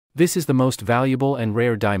This is the most valuable and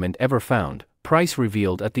rare diamond ever found, price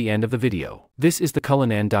revealed at the end of the video. This is the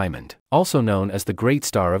Cullinan Diamond, also known as the Great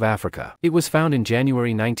Star of Africa. It was found in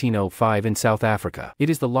January 1905 in South Africa. It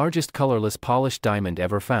is the largest colorless polished diamond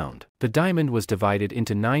ever found. The diamond was divided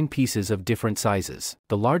into 9 pieces of different sizes.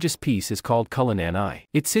 The largest piece is called Cullinan I.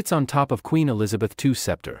 It sits on top of Queen Elizabeth II's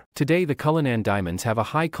scepter. Today the Cullinan diamonds have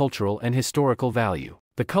a high cultural and historical value.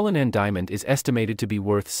 The Cullinan Diamond is estimated to be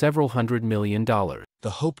worth several $100 million. The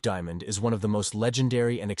Hope Diamond is one of the most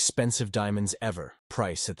legendary and expensive diamonds ever.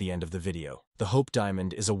 Price at the end of the video. The Hope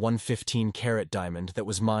Diamond is a 115-carat diamond that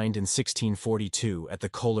was mined in 1642 at the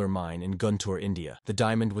Kolar mine in Guntur, India. The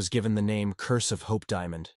diamond was given the name Curse of Hope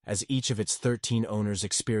Diamond, as each of its 13 owners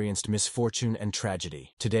experienced misfortune and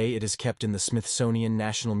tragedy. Today it is kept in the Smithsonian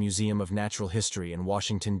National Museum of Natural History in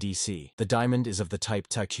Washington, D.C. The diamond is of the type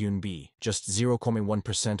Tycoon B. Just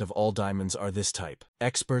 0.1% of all diamonds are this type.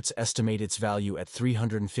 Experts estimate its value at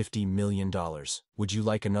 $350 million. Would you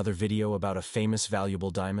like another video about a famous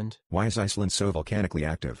valuable diamond? Why is Iceland so volcanically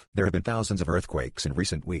active? There have been thousands of earthquakes in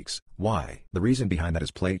recent weeks. Why? The reason behind that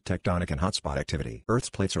is plate tectonic and hotspot activity. Earth's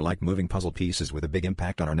plates are like moving puzzle pieces with a big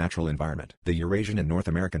impact on our natural environment. The Eurasian and North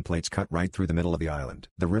American plates cut right through the middle of the island.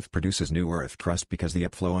 The rift produces new earth crust because the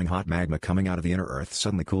upflowing hot magma coming out of the inner earth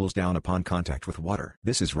suddenly cools down upon contact with water.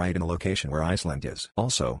 This is right in the location where Iceland is.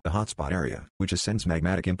 Also, the hotspot area, which sends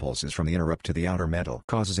magmatic impulses from the inner up to the outer mantle,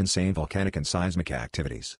 causes insane volcanic and seismic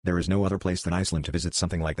activities. There is no other place than Iceland to visit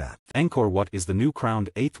something like that. Angkar Wat is the new crowned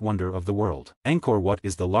 8th wonder of the world. Angkar Wat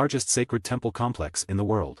is the largest sacred temple complex in the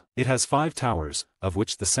world. It has 5 towers, of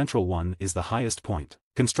which the central one is the highest point.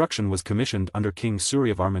 Construction was commissioned under King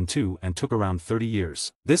Suryavarman II and took around 30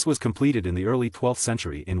 years. This was completed in the early 12th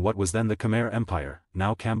century in what was then the Khmer Empire,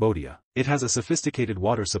 now Cambodia. It has a sophisticated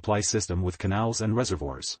water supply system with canals and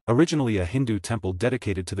reservoirs. Originally a Hindu temple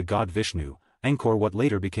dedicated to the god Vishnu, Angkar Wat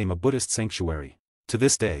later became a Buddhist sanctuary. To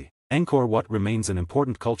this day, Angkar Wat remains an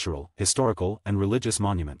important cultural, historical, and religious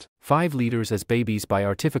monument. 5 leaders as babies by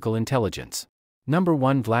artificial intelligence. Number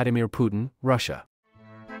 1 Vladimir Putin, Russia.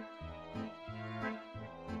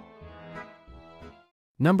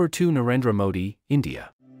 Number 2 Narendra Modi,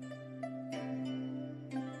 India.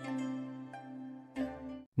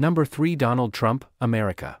 Number 3 Donald Trump,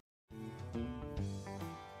 America.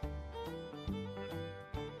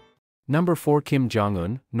 Number 4 Kim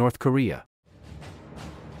Jong-un, North Korea.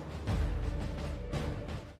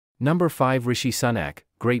 Number 5 Rishi Sunak,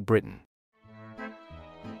 Great Britain.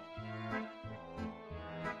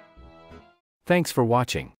 Thanks for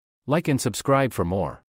watching. Like and subscribe for more.